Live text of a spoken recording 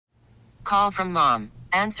Call from mom.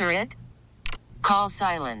 Answer it. Call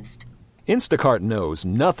silenced. Instacart knows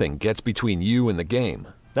nothing gets between you and the game.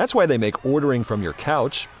 That's why they make ordering from your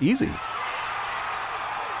couch easy.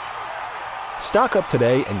 Stock up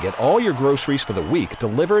today and get all your groceries for the week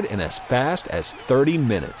delivered in as fast as 30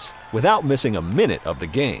 minutes without missing a minute of the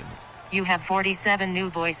game. You have 47 new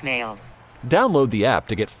voicemails. Download the app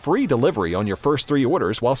to get free delivery on your first 3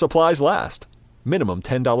 orders while supplies last. Minimum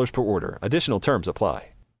 $10 per order. Additional terms apply.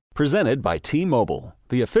 Presented by T-Mobile,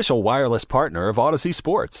 the official wireless partner of Odyssey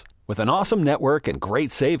Sports. With an awesome network and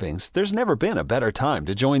great savings, there's never been a better time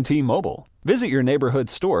to join T-Mobile. Visit your neighborhood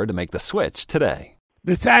store to make the switch today.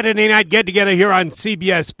 The Saturday night get-together here on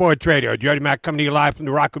CBS Sports Radio. Jody Mack coming to you live from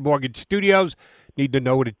the Rocket Mortgage Studios. Need to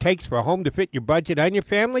know what it takes for a home to fit your budget and your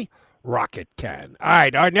family? Rocket can. All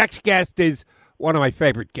right, our next guest is one of my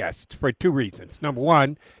favorite guests for 2 reasons. Number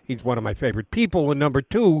one, he's one of my favorite people. And number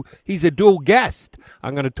two, he's a dual guest.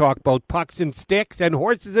 I'm going to talk both pucks and sticks and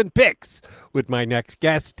horses and picks with my next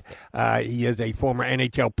guest. He is a former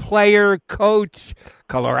NHL player, coach,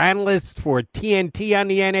 color analyst for TNT on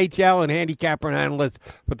the NHL, and handicapper and analyst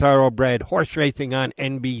for thoroughbred horse racing on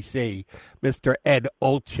NBC, Mr. Ed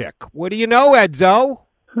Olczyk. What do you know, Edzo?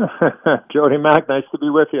 Jody Mack, nice to be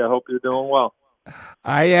with you. I hope you're doing well.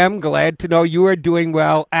 I am glad to know you are doing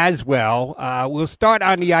well as well. We'll start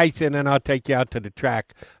on the ice, and then I'll take you out to the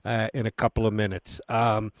track in a couple of minutes.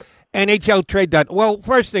 NHL trade done. Well,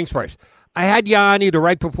 first things first. I had you on either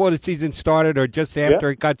right before the season started or just after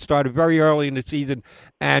it got started, very early in the season,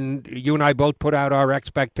 and you and I both put out our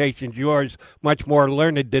expectations. Yours much more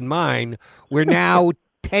learned than mine. We're now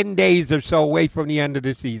 10 days or so away from the end of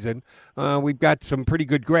the season. We've got some pretty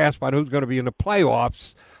good grasp on who's going to be in the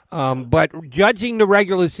playoffs. But judging the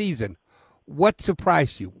regular season, what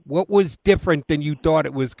surprised you? What was different than you thought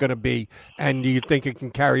it was going to be, and do you think it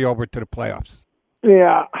can carry over to the playoffs?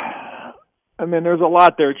 Yeah. I mean, there's a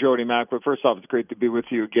lot there, Jody Mack, but first off, it's great to be with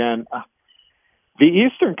you again. The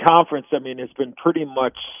Eastern Conference, I mean, has been pretty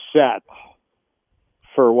much set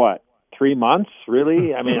for what? 3 months,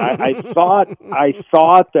 really? I mean, I thought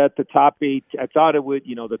that the top 8, I thought it would,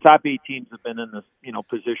 the top 8 teams have been in this,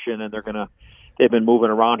 position, and they've been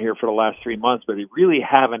moving around here for the last 3 months, but they really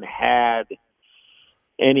haven't had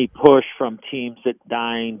any push from teams at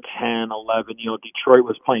 9, 10, 11. Detroit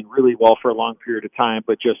was playing really well for a long period of time,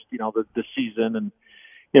 but just, the season and,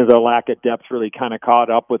 the lack of depth really kind of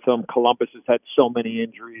caught up with them. Columbus has had so many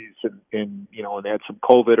injuries and they had some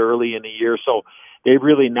COVID early in the year. So they've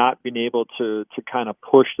really not been able to kind of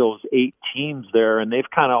push those 8 teams there, and they've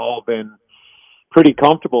kind of all been pretty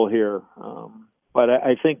comfortable here. But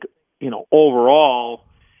I think, overall,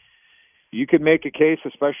 you could make a case,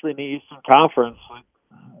 especially in the Eastern Conference.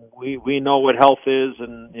 We know what health is,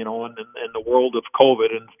 and in the world of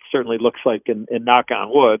COVID, and certainly looks like, and knock on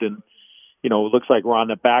wood, and it looks like we're on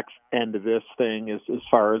the back end of this thing as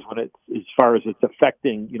far as it's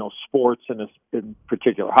affecting sports and in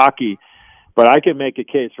particular hockey. But I can make a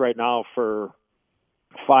case right now for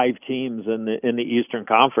 5 teams in the Eastern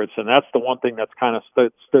Conference, and that's the one thing that's kind of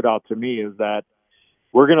stood out to me is that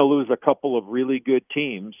we're going to lose a couple of really good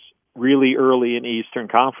teams really early in the Eastern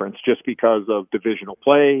Conference just because of divisional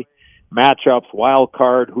play, matchups, wild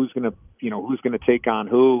card, who's going to take on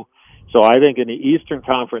who. So I think in the Eastern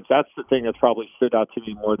Conference, that's the thing that's probably stood out to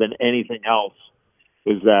me more than anything else,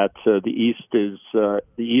 is that the East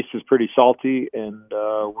is pretty salty, and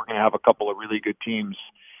we're going to have a couple of really good teams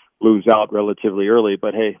lose out relatively early.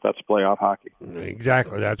 But hey, that's playoff hockey.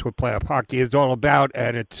 Exactly, that's what playoff hockey is all about,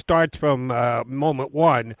 and it starts from moment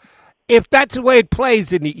one. If that's the way it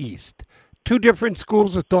plays in the East, 2 different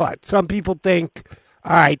schools of thought. Some people think,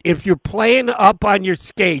 all right, if you're playing up on your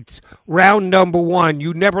skates, round number 1,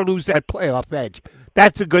 you never lose that playoff edge.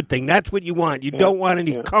 That's a good thing. That's what you want. You don't want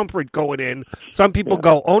any comfort going in. Some people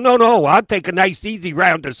go, oh, no, I'll take a nice, easy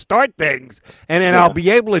round to start things, and then I'll be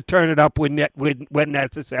able to turn it up when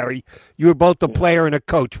necessary. You were both a player and a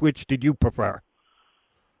coach. Which did you prefer?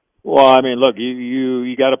 Well, I mean, look,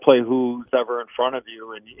 you got to play who's ever in front of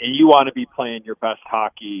you, and you want to be playing your best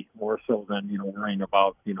hockey more so than worrying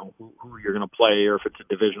about who you're going to play or if it's a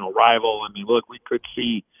divisional rival. I mean, look, we could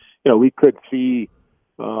see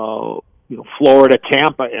Florida,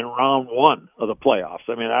 Tampa in round 1 of the playoffs.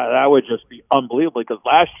 I mean, that would just be unbelievable because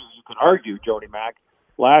last year you can argue, Jody Mack,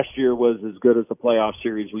 last year was as good as the playoff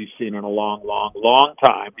series we've seen in a long, long, long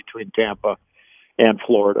time between Tampa and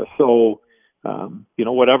Florida. So.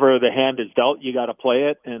 Whatever the hand is dealt, you got to play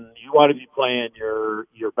it, and you want to be playing your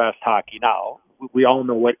best hockey. Now, we all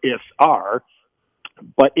know what ifs are,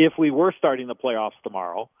 but if we were starting the playoffs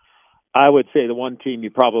tomorrow, I would say the one team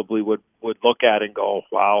you probably would would look at and go,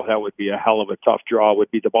 wow, that would be a hell of a tough draw,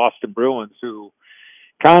 would be the Boston Bruins, who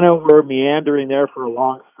kind of were meandering there for a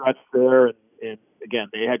long stretch there. And again,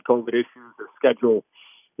 they had COVID issues. Their schedule,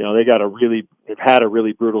 they've had a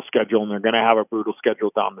really brutal schedule, and they're going to have a brutal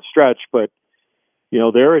schedule down the stretch. But,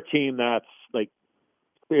 they're a team that's like,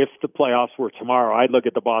 if the playoffs were tomorrow, I'd look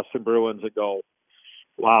at the Boston Bruins and go,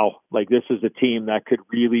 wow, like this is a team that could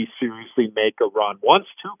really seriously make a run. Once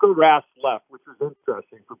Tuukka Rask left, which is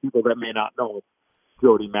interesting for people that may not know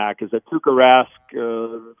Jody Mack, is that Tuukka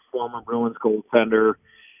Rask, former Bruins goaltender,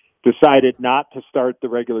 decided not to start the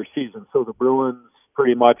regular season. So the Bruins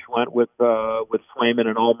pretty much went with Swayman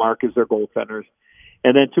and Olczyk as their goaltenders.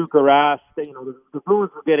 And then Tuukka Rask, the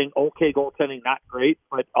Bruins were getting okay goaltending, not great,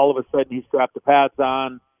 but all of a sudden he strapped the pads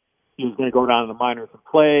on. He was going to go down to the minors and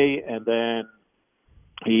play, and then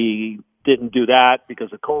he didn't do that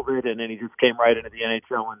because of COVID, and then he just came right into the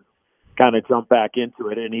NHL and kind of jumped back into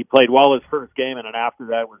it. And he played well his first game, and then after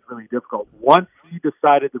that it was really difficult. Once he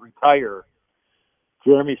decided to retire,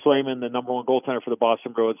 Jeremy Swayman, the number one goaltender for the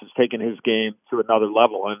Boston Bruins, has taken his game to another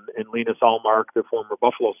level. And Linus Ullmark, the former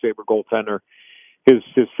Buffalo Sabre goaltender, has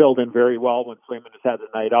filled in very well when Swayman has had the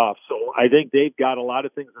night off. So I think they've got a lot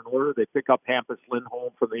of things in order. They pick up Hampus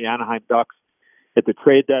Lindholm from the Anaheim Ducks at the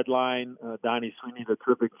trade deadline. Donnie Sweeney, the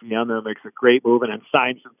terrific GM there, makes a great move and then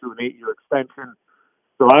signs him to an 8-year extension.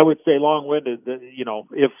 So I would say long-winded,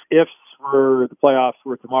 if for the playoffs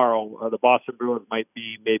were tomorrow, the Boston Bruins might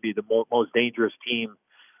be maybe the most dangerous team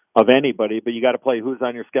of anybody. But you got to play who's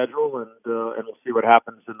on your schedule, and we'll see what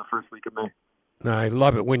happens in the first week of May. I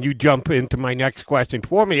love it when you jump into my next question.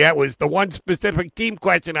 For me, that was the one specific team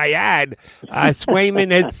question I had. Swayman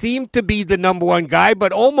has seemed to be the number one guy,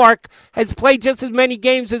 but Ullmark has played just as many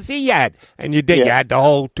games as he had. And you had the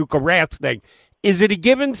whole Tuukka Rask thing. Is it a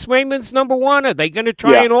given Swayman's number one? Are they going to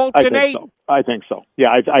try and alternate? I think so. Yeah,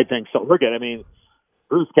 I think so. Look at,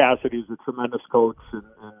 Bruce Cassidy's a tremendous coach and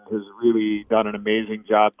has really done an amazing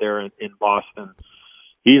job there in Boston.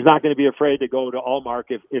 He's not going to be afraid to go to Ullmark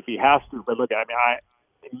if he has to. But look,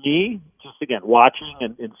 just again, watching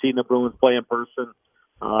and seeing the Bruins play in person,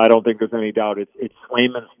 I don't think there's any doubt it's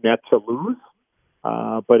Swayman's net to lose.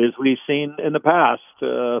 But as we've seen in the past,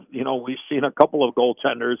 we've seen a couple of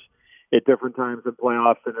goaltenders at different times in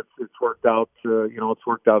playoffs, and it's worked out. It's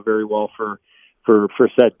worked out very well for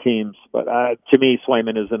said teams. But to me,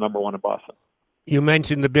 Swayman is the number one in Boston. You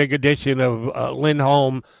mentioned the big addition of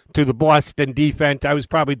Lindholm to the Boston defense. That was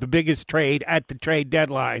probably the biggest trade at the trade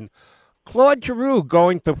deadline. Claude Giroux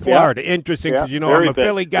going to Florida. Interesting because, I'm a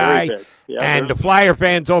Philly guy, and the Flyer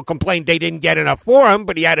fans all complained they didn't get enough for him,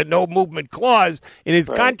 but he had a no-movement clause in his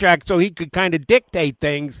contract so he could kind of dictate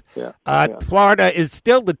things. Florida is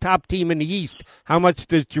still the top team in the East. How much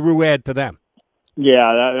does Giroux add to them?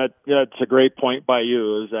 Yeah, that's a great point by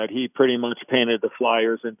you, is that he pretty much painted the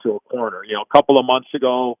Flyers into a corner. A couple of months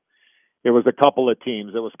ago, there was a couple of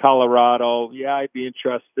teams. It was Colorado. Yeah, I'd be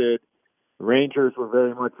interested. Rangers were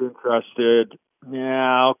very much interested.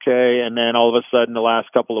 Yeah, okay. And then all of a sudden, the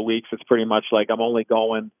last couple of weeks, it's pretty much like I'm only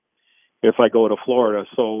going if I go to Florida.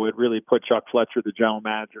 So it really put Chuck Fletcher, the general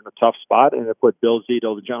manager, in a tough spot, and it put Bill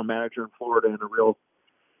Zito, the general manager in Florida, in a real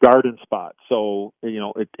garden spot. So, at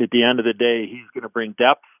the end of the day, he's going to bring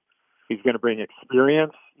depth. He's going to bring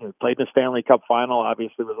experience. Played in the Stanley Cup final,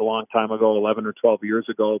 obviously it was a long time ago, 11 or 12 years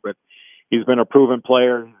ago, but he's been a proven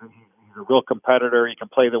player. He's a real competitor. He can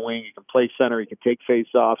play the wing. He can play center. He can take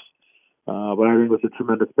face-offs. But I think it was a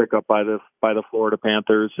tremendous pickup by the Florida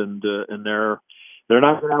Panthers, and they're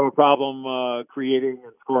not going to have a problem creating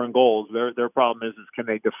and scoring goals. Their problem is can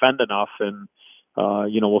they defend enough, and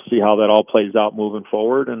we'll see how that all plays out moving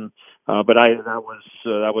forward. And but that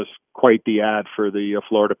was quite the ad for the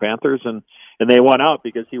Florida Panthers, and they won out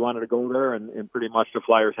because he wanted to go there, and pretty much the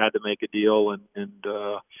Flyers had to make a deal, and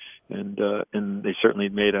they certainly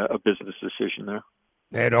made a business decision there.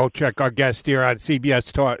 And Olczyk, our guest here on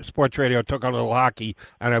CBS Sports Radio, took on a little hockey,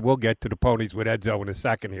 and I will get to the ponies with Edzo in a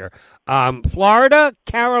second here. Florida,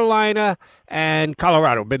 Carolina, and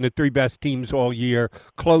Colorado have been the three best teams all year.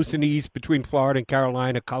 Close in the East between Florida and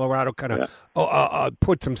Carolina. Colorado kind of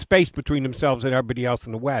put some space between themselves and everybody else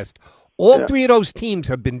in the West. All three of those teams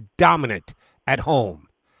have been dominant at home.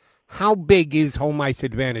 How big is home ice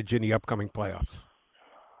advantage in the upcoming playoffs?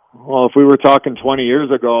 Well, if we were talking 20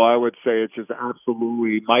 years ago, I would say it's just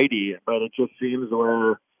absolutely mighty. But it just seems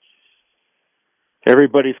where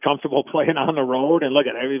everybody's comfortable playing on the road. And look,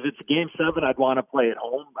 if it's Game 7, I'd want to play at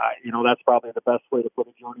home. That's probably the best way to put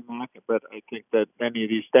it, Jody Mack. But I think that any of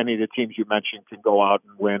the teams you mentioned can go out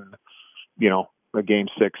and win, a Game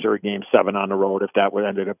 6 or a Game 7 on the road if that would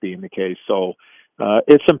ended up being the case. So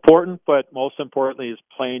It's important, but most importantly is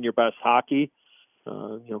playing your best hockey.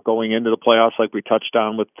 Going into the playoffs, like we touched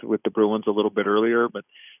on with the Bruins a little bit earlier, but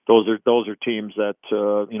those are teams that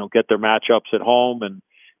get their matchups at home and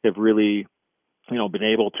have really been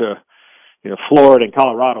able to Florida and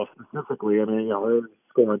Colorado specifically. I mean, they're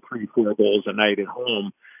scoring 3-4 goals a night at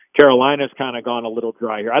home. Carolina's kind of gone a little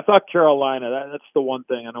dry here. I thought Carolina, that's the one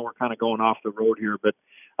thing. I know we're kind of going off the road here, but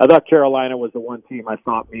I thought Carolina was the one team I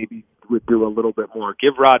thought maybe would do a little bit more.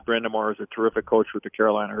 Give Rod Brindamore, who's a terrific coach with the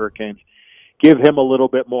Carolina Hurricanes, give him a little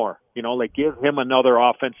bit more. Give him another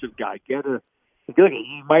offensive guy. You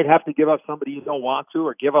might have to give up somebody you don't want to,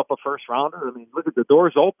 or give up a first rounder. I mean, look at the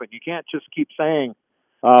doors open. You can't just keep saying,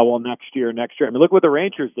 next year. I mean, look what the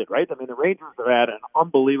Rangers did, right? I mean, the Rangers have had an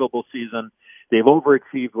unbelievable season. They've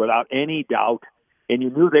overachieved without any doubt, and you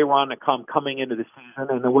knew they were on the coming into the season,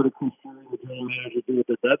 and then what did the general manager do at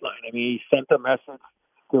the deadline? I mean, he sent a message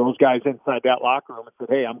to those guys inside that locker room and said,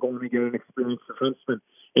 hey, I'm going to get an experienced defenseman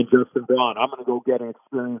in Justin Braun. I'm going to go get an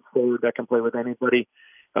experienced forward that can play with anybody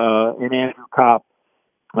in Andrew Kopp.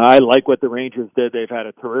 I like what the Rangers did. They've had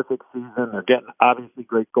a terrific season. They're getting obviously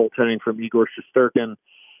great goaltending from Igor Shesterkin.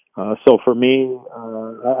 So for me,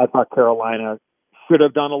 I thought Carolina should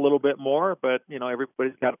have done a little bit more, but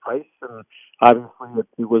everybody's got a price, and obviously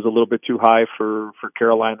it was a little bit too high for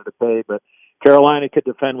Carolina to pay. But Carolina could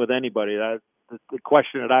defend with anybody. The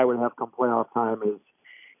question that I would have come playoff time is,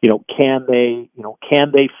 can they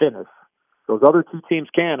finish? Those other two teams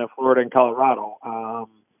can, Florida and Colorado.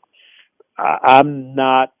 I'm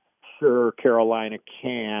not sure Carolina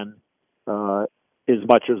can as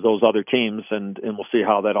much as those other teams, and we'll see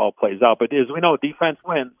how that all plays out. But as we know, defense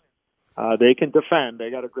wins. They can defend. They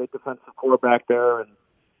got a great defensive core back there, and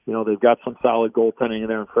they've got some solid goaltending in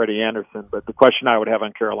there in Freddie Anderson. But the question I would have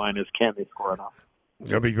on Carolina is, can they score enough?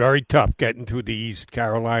 It'll be very tough getting to the East,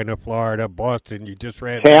 Carolina, Florida, Boston. You just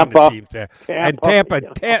ran Tampa, down the teams there. And Tampa.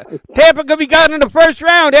 Tampa could be gone in the first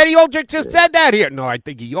round. Eddie Olczyk just said that here. No, I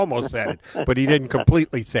think he almost said it, but he didn't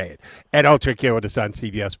completely say it. Ed Olczyk here with us on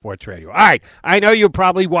CBS Sports Radio. All right, I know you're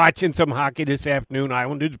probably watching some hockey this afternoon,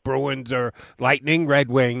 Islanders, Bruins, or Lightning, Red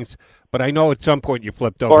Wings, but I know at some point you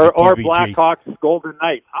flipped over to or TVG. Blackhawks, Golden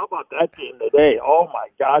Knights. How about that game today? Oh, my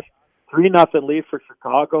gosh. 3-0 lead for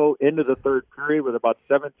Chicago into the third period with about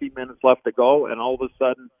 17 minutes left to go, and all of a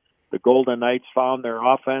sudden the Golden Knights found their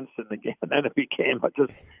offense, and then it became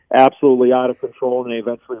just absolutely out of control, and they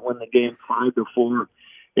eventually win the game 5-4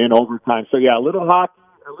 in overtime. So, yeah, a little hockey,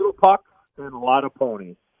 a little puck, and a lot of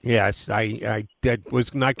ponies. Yes, I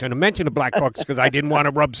was not going to mention the Blackhawks because I didn't want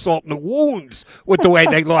to rub salt in the wounds with the way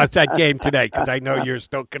they lost that game today, because I know you're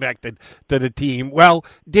still connected to the team. Well,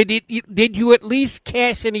 did you at least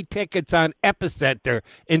cash any tickets on Epicenter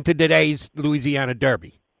into today's Louisiana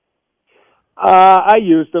Derby? I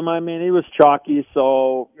used them. I mean, he was chalky,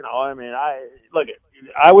 so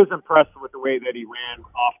I was impressed with the way that he ran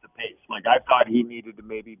off the pace. Like, I thought he needed to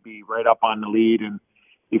maybe be right up on the lead, and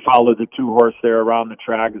he followed the two horse there around the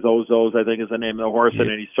track. Zozos, I think, is the name of the horse, and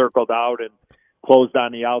then he circled out and closed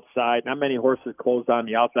on the outside. Not many horses closed on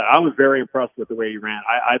the outside. I was very impressed with the way he ran.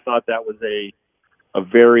 I thought that was a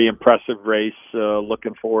very impressive race.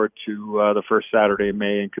 Looking forward to the first Saturday in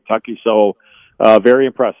May in Kentucky. So very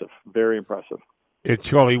impressive, very impressive. It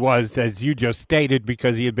surely was, as you just stated,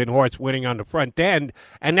 because he had been horse winning on the front end.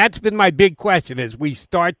 And that's been my big question as we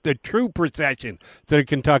start the true procession to the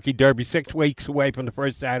Kentucky Derby, 6 weeks away from the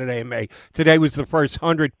first Saturday in May. Today was the first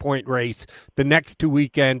 100-point race. The next 2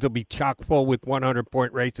 weekends will be chock full with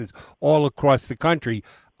 100-point races all across the country.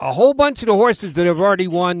 A whole bunch of the horses that have already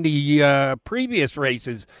won the previous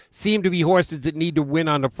races seem to be horses that need to win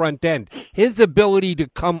on the front end. His ability to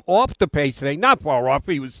come off the pace today, not far off,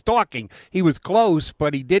 he was stalking. He was close,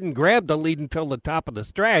 but he didn't grab the lead until the top of the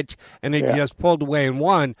stretch, and then just pulled away and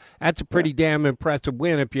won. That's a pretty damn impressive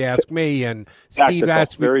win, if you ask me. And Steve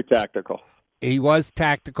Asmussen, very tactical. He was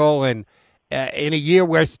tactical, and in a year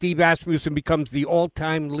where Steve Asmussen becomes the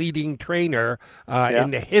all-time leading trainer in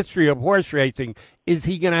the history of horse racing, is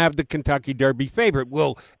he going to have the Kentucky Derby favorite?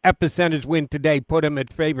 Will Epicenter's win today put him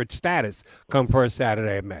at favorite status come first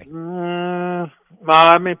Saturday of May?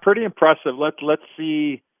 I mean, pretty impressive. Let's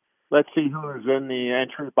see who's in the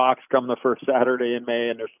entry box come the first Saturday in May,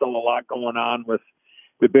 and there's still a lot going on with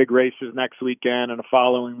the big races next weekend and the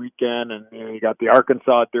following weekend, and you got the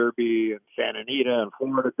Arkansas Derby and Santa Anita and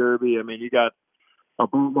Florida Derby. I mean, you got a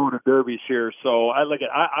boatload of derbies here. So I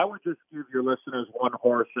would just give your listeners one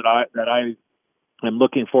horse that I am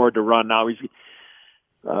looking forward to run now.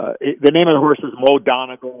 The name of the horse is Mo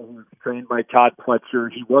Donegal, who's trained by Todd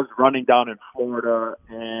Pletcher. He was running down in Florida,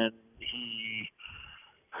 and he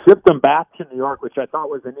shipped them back to New York, which I thought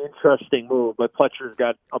was an interesting move. But Pletcher's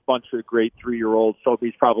got a bunch of great 3-year-olds, so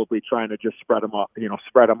he's probably trying to just spread them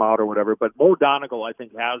out or whatever. But Mo Donegal, I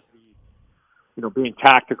think, has the, being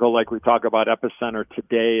tactical, like we talk about Epicenter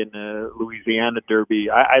today in the Louisiana Derby.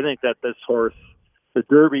 I think that this horse, the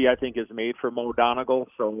Derby, I think, is made for Mo Donegal.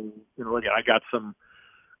 So, again, I got some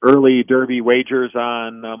early Derby wagers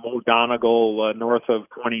on Mo Donegal north of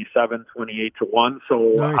 27, 28 to 1.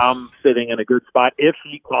 So nice. I'm sitting in a good spot if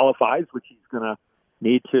he qualifies, which he's going to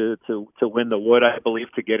need to win the Wood, I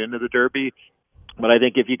believe, to get into the Derby. But I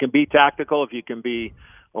think if you can be tactical, if you can be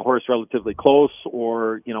a horse relatively close,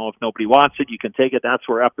 or, if nobody wants it, you can take it. That's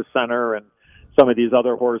where Epicenter and some of these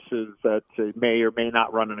other horses that may or may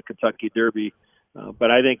not run in a Kentucky Derby. But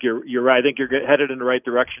I think you're right. I think you're headed in the right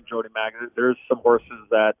direction, Jody Mack. There's some horses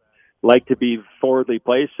that like to be forwardly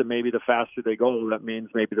placed, and maybe the faster they go, that means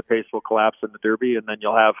maybe the pace will collapse in the Derby, and then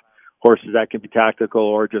you'll have horses that can be tactical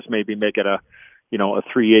or just maybe make it a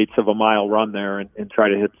 3/8 of a mile run there and try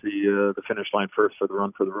to hit the finish line first for the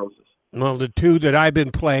Run for the Roses. Well, the two that I've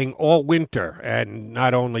been playing all winter, and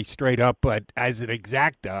not only straight up, but as an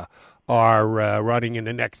exacta, are running in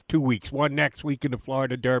the next 2 weeks. One next week in the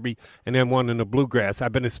Florida Derby, and then one in the Bluegrass.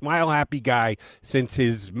 I've been a smile-happy guy since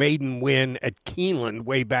his maiden win at Keeneland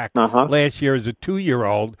way back last year as a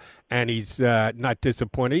 2-year-old, and he's not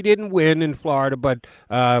disappointed. He didn't win in Florida, but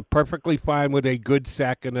perfectly fine with a good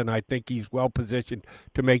second, and I think he's well-positioned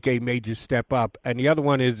to make a major step up. And the other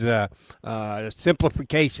one is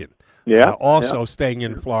Simplification. Staying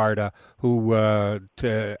in Florida, who won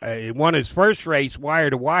his first race wire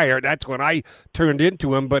to wire. That's when I turned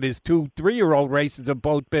into him, but his 2 3-year-old races have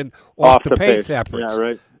both been off the pace efforts.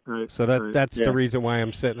 Yeah, right. So that's the reason why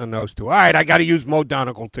I'm sitting on those two. All right, I got to use Mo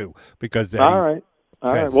Donegal too, because all right,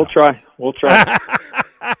 we'll try.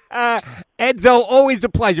 Edzo, always a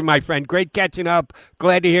pleasure, my friend. Great catching up.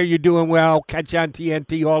 Glad to hear you're doing well. Catch you on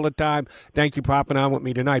TNT all the time. Thank you for popping on with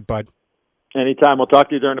me tonight, bud. Anytime. We'll talk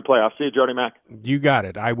to you during the playoffs. See you, Jody Mack. You got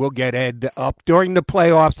it. I will get Ed up during the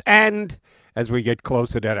playoffs, and as we get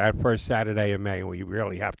closer to that first Saturday in May, we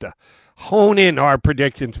really have to hone in our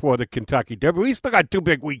predictions for the Kentucky Derby. We still got 2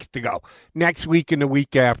 big weeks to go. Next week and the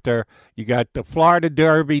week after, you got the Florida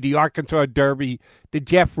Derby, the Arkansas Derby, the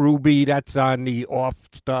Jeff Ruby, that's on the off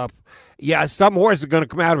stuff. Yeah, some horse are going to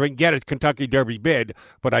come out and get a Kentucky Derby bid,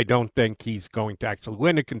 but I don't think he's going to actually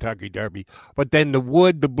win the Kentucky Derby. But then the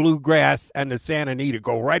Wood, the Bluegrass, and the Santa Anita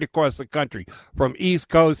go right across the country from East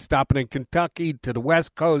Coast, stopping in Kentucky, to the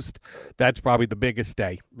West Coast. That's probably the biggest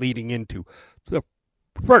day leading into the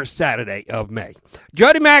first Saturday of May.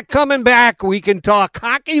 Jody Mack coming back. We can talk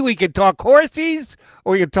hockey, we can talk horses,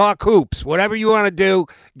 or we can talk hoops. Whatever you want to do,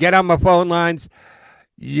 get on my phone lines.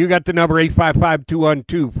 You got the number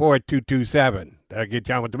 855-212-4227. That'll get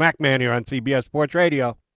you on with the Mac Man here on CBS Sports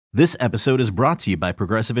Radio. This episode is brought to you by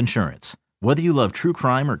Progressive Insurance. Whether you love true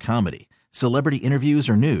crime or comedy, celebrity interviews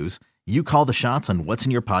or news, you call the shots on what's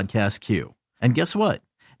in your podcast queue. And guess what?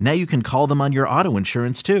 Now you can call them on your auto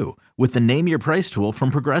insurance too with the Name Your Price tool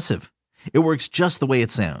from Progressive. It works just the way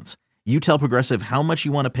it sounds. You tell Progressive how much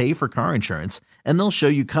you want to pay for car insurance, and they'll show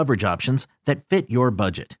you coverage options that fit your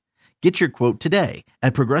budget. Get your quote today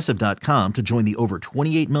at Progressive.com to join the over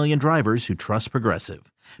 28 million drivers who trust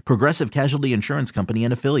Progressive. Progressive Casualty Insurance Company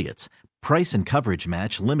and Affiliates. Price and coverage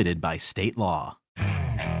match limited by state law.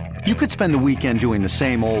 You could spend the weekend doing the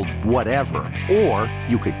same old whatever, or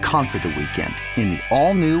you could conquer the weekend in the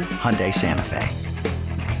all-new Hyundai Santa Fe.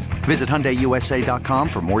 Visit HyundaiUSA.com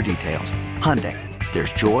for more details. Hyundai,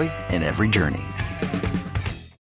 there's joy in every journey.